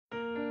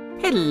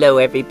Hello,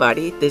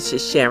 everybody. This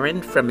is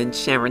Sharon from In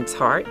Sharon's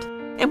Heart,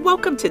 and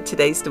welcome to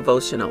today's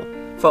devotional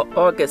for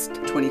August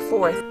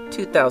 24th,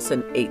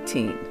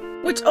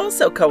 2018, which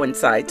also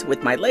coincides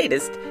with my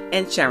latest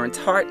In Sharon's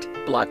Heart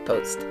blog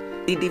post.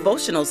 The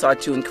devotionals are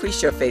to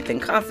increase your faith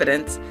and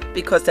confidence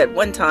because at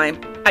one time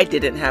I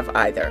didn't have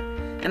either,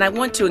 and I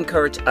want to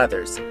encourage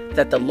others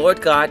that the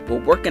Lord God will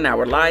work in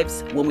our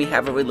lives when we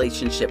have a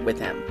relationship with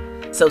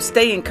Him. So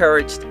stay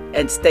encouraged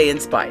and stay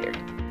inspired.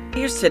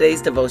 Here's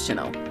today's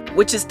devotional,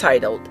 which is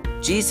titled,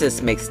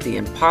 Jesus Makes the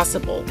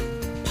Impossible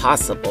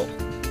Possible.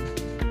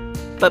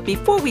 But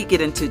before we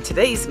get into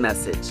today's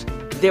message,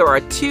 there are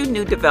two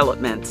new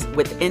developments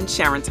within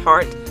Sharon's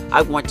Heart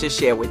I want to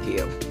share with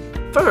you.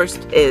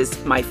 First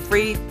is my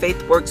free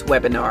FaithWorks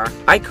webinar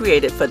I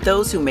created for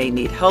those who may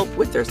need help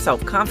with their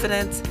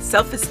self-confidence,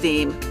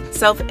 self-esteem,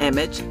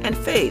 self-image, and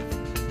faith.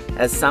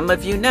 As some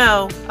of you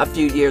know, a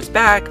few years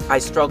back, I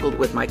struggled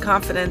with my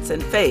confidence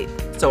and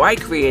faith, so I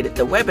created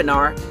the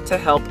webinar to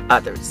help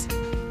others.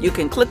 You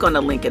can click on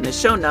the link in the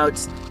show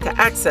notes to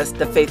access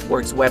the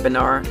FaithWorks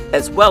webinar,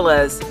 as well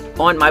as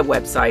on my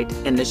website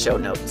in the show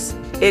notes.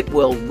 It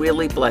will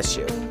really bless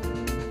you.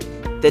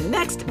 The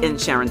next In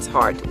Sharon's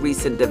Heart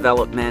recent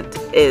development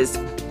is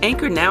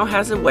Anchor now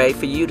has a way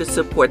for you to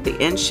support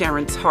the In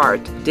Sharon's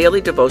Heart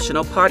daily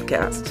devotional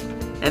podcast.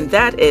 And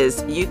that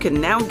is, you can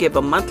now give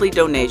a monthly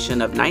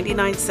donation of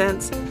 99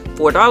 cents,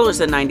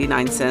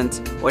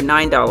 $4.99, or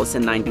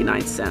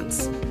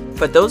 $9.99.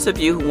 For those of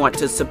you who want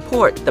to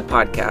support the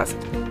podcast,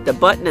 the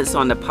button is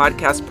on the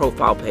podcast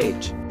profile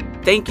page.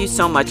 Thank you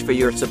so much for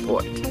your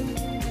support.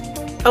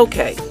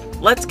 Okay,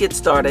 let's get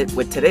started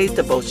with today's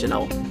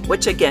devotional,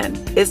 which again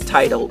is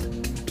titled,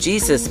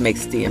 Jesus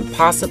Makes the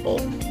Impossible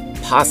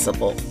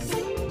Possible.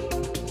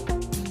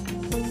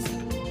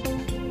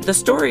 The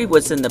story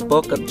was in the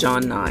book of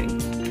John 9,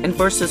 and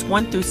verses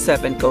 1 through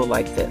 7 go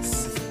like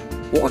this.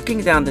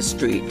 Walking down the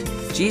street,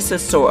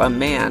 Jesus saw a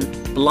man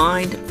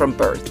blind from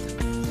birth.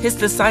 His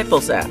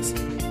disciples asked,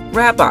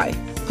 Rabbi,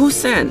 who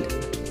sinned,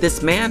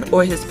 this man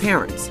or his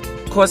parents,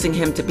 causing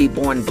him to be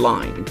born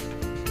blind?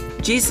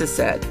 Jesus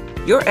said,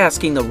 You're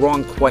asking the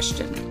wrong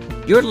question.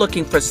 You're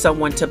looking for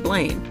someone to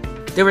blame.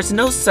 There is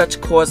no such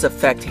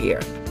cause-effect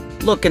here.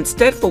 Look,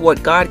 instead for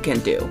what God can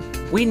do,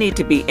 we need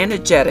to be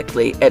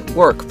energetically at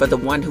work for the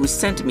one who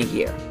sent me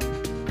here,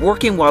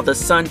 working while the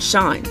sun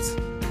shines.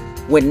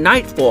 When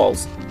night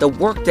falls, the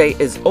workday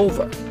is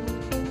over.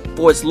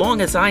 For as long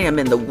as I am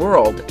in the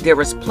world, there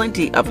is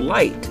plenty of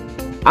light.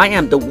 I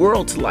am the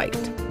world's light.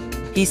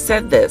 He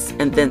said this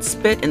and then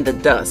spit in the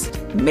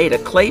dust, made a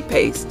clay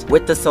paste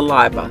with the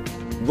saliva,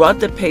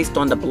 rubbed the paste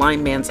on the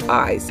blind man's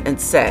eyes, and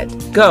said,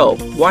 Go,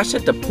 wash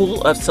at the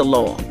pool of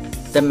Siloam.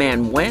 The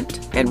man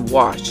went and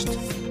washed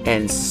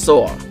and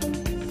saw.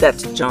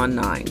 That's John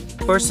 9,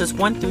 verses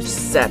 1 through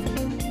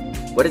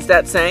 7. What is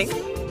that saying?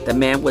 The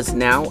man was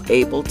now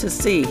able to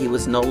see. He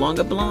was no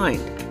longer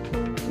blind.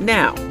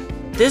 Now,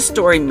 this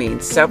story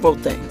means several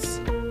things,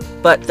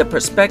 but the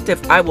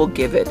perspective I will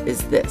give it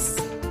is this.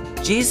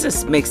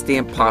 Jesus makes the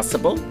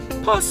impossible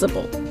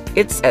possible.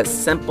 It's as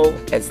simple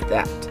as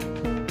that.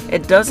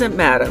 It doesn't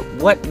matter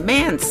what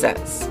man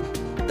says.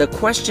 The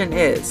question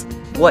is,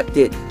 what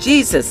did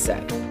Jesus say?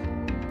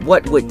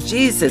 What would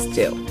Jesus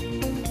do?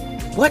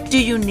 What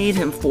do you need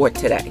him for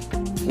today?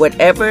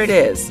 Whatever it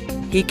is,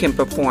 he can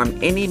perform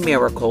any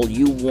miracle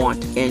you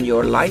want in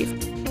your life,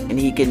 and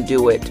he can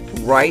do it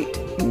right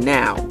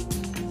now.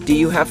 Do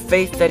you have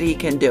faith that he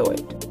can do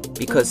it?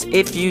 Because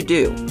if you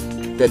do,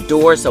 the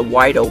doors are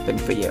wide open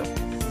for you.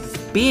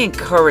 Be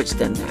encouraged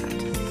in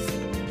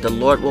that. The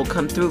Lord will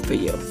come through for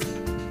you.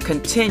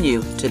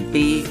 Continue to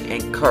be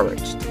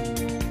encouraged.